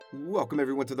Welcome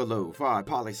everyone to the Lo-Fi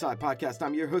Poli-Sci Podcast.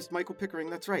 I'm your host, Michael Pickering.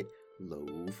 That's right,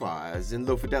 Lo-Fi as in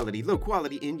low fidelity, low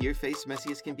quality, in your face,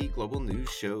 messy as can be global news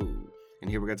show.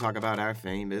 And here we're going to talk about our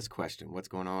famous question, what's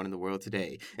going on in the world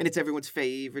today? And it's everyone's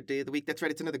favorite day of the week. That's right,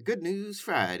 it's another Good News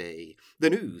Friday.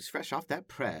 The news fresh off that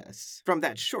press. From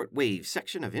that shortwave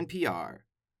section of NPR.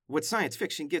 What science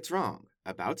fiction gets wrong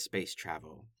about space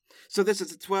travel. So this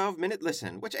is a 12-minute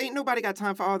listen, which ain't nobody got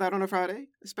time for all that on a Friday,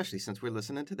 especially since we're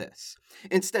listening to this.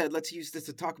 Instead, let's use this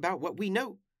to talk about what we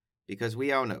know, because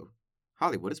we all know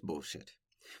Hollywood is bullshit.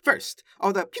 First,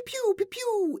 all the pew-pew,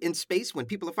 pew-pew in space when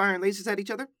people are firing lasers at each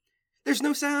other. There's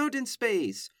no sound in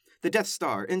space. The Death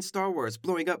Star in Star Wars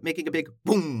blowing up, making a big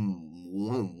boom,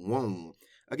 whoom, whoom.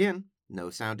 Again, no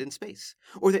sound in space.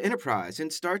 Or the Enterprise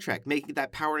in Star Trek making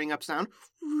that powering up sound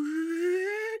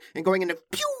and going into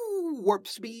pew warp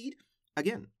speed.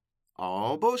 Again,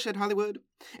 all bullshit, Hollywood.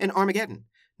 And Armageddon,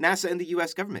 NASA and the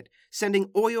U.S. government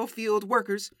sending oil field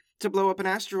workers to blow up an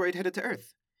asteroid headed to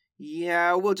Earth.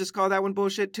 Yeah, we'll just call that one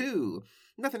bullshit too.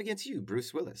 Nothing against you,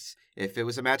 Bruce Willis. If it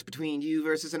was a match between you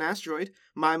versus an asteroid,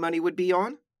 my money would be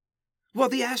on? Well,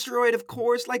 the asteroid, of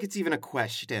course, like it's even a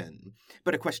question.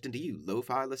 But a question to you,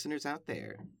 lo-fi listeners out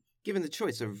there. Given the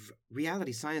choice of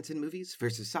reality science in movies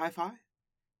versus sci-fi,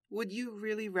 would you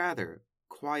really rather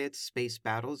quiet space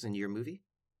battles in your movie?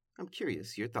 I'm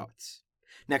curious your thoughts.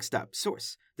 Next up,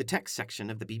 source, the text section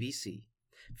of the BBC.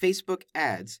 Facebook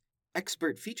adds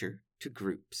expert feature to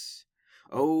groups.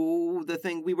 Oh, the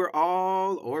thing we were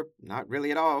all, or not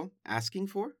really at all, asking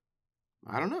for?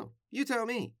 I don't know. You tell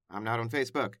me. I'm not on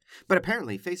Facebook. But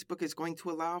apparently Facebook is going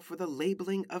to allow for the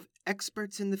labeling of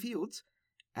experts in the fields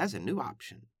as a new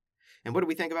option. And what do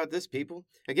we think about this, people?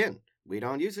 Again, we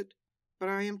don't use it, but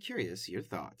I am curious your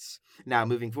thoughts. Now,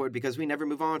 moving forward, because we never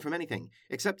move on from anything,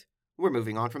 except we're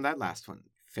moving on from that last one.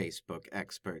 Facebook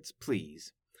experts,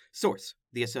 please. Source,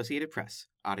 the Associated Press,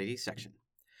 oddity section.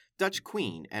 Dutch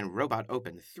Queen and robot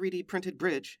open 3D printed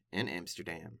bridge in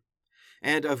Amsterdam.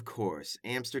 And of course,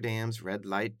 Amsterdam's red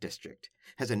light district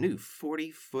has a new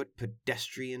 40-foot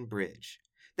pedestrian bridge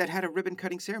that had a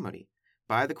ribbon-cutting ceremony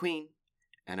by the Queen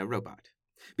and a robot.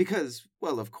 Because,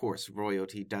 well, of course,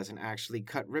 royalty doesn't actually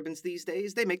cut ribbons these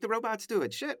days. They make the robots do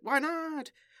it. Shit, why not?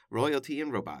 Royalty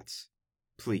and robots.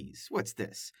 Please, what's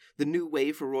this? The new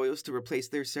way for royals to replace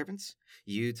their servants?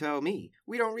 You tell me.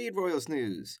 We don't read royals'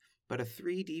 news. But a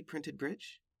 3D printed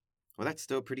bridge? Well, that's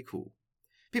still pretty cool.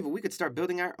 People, we could start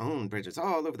building our own bridges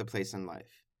all over the place in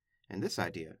life. And this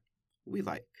idea, we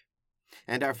like.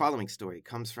 And our following story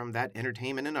comes from that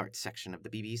entertainment and arts section of the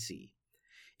BBC.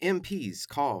 MPs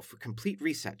call for complete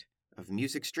reset of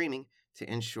music streaming to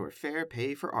ensure fair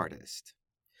pay for artists.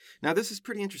 Now, this is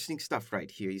pretty interesting stuff right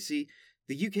here. You see,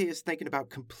 the UK is thinking about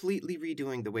completely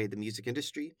redoing the way the music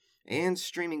industry and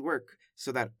streaming work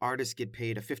so that artists get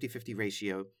paid a 50-50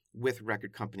 ratio with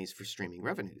record companies for streaming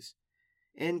revenues,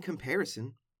 in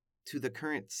comparison to the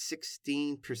current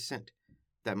 16%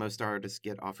 that most artists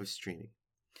get off of streaming.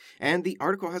 And the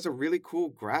article has a really cool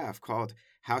graph called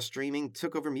How Streaming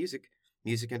Took Over Music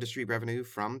Industry Revenue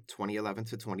from 2011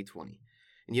 to 2020.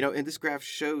 And this graph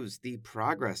shows the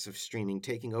progress of streaming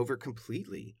taking over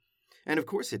completely. And of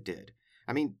course it did.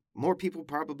 I mean, more people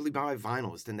probably buy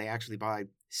vinyls than they actually buy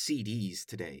CDs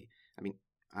today.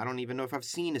 I don't even know if I've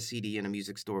seen a CD in a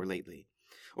music store lately.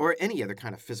 Or any other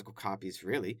kind of physical copies,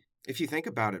 really. If you think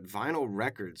about it, vinyl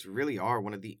records really are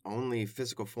one of the only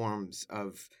physical forms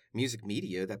of music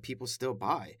media that people still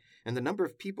buy. And the number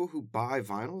of people who buy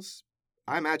vinyls,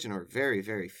 I imagine, are very,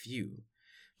 very few.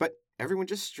 But everyone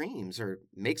just streams or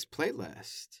makes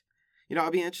playlists.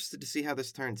 I'll be interested to see how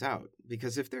this turns out,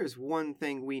 because if there's one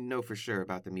thing we know for sure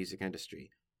about the music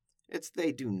industry, it's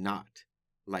they do not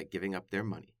like giving up their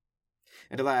money.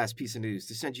 And a last piece of news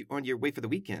to send you on your way for the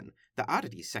weekend, the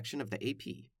oddities section of the AP.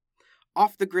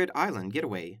 Off-the-grid island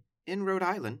getaway in Rhode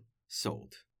Island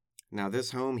sold. Now,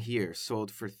 this home here sold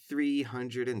for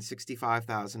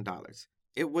 $365,000.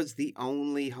 It was the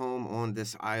only home on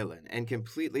this island and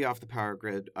completely off the power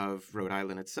grid of Rhode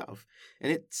Island itself.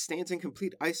 And it stands in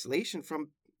complete isolation from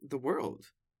the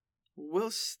world,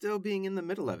 while still being in the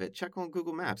middle of it. Check on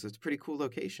Google Maps. It's a pretty cool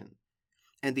location.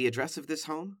 And the address of this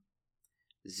home?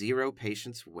 Zero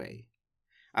Patience Way.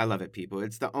 I love it, people.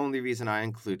 It's the only reason I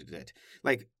included it.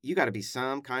 You gotta be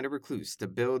some kind of recluse to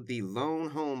build the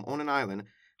lone home on an island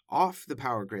off the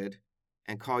power grid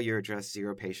and call your address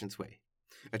Zero Patience Way.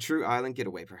 A true island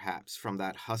getaway, perhaps, from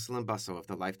that hustle and bustle of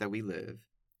the life that we live.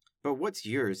 But what's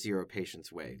your Zero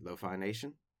Patience Way, Lo-Fi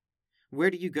Nation? Where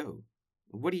do you go?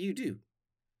 What do you do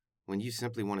when you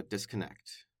simply want to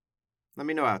disconnect? Let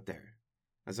me know out there.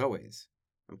 As always,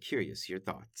 I'm curious your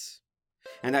thoughts.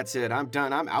 And that's it. I'm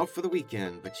done. I'm out for the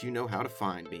weekend, but you know how to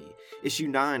find me. Issue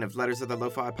 9 of Letters of the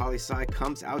Lo-Fi Poli-Sci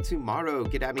comes out tomorrow.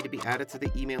 Get at me to be added to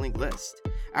the emailing list.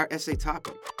 Our essay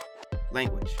topic,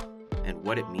 language, and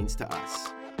what it means to us.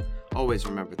 Always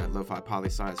remember that Lo-Fi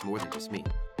Poli-Sci is more than just me.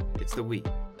 It's the we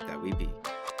that we be.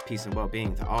 Peace and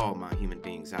well-being to all my human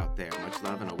beings out there. Much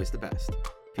love and always the best.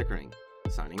 Pickering,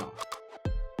 signing off.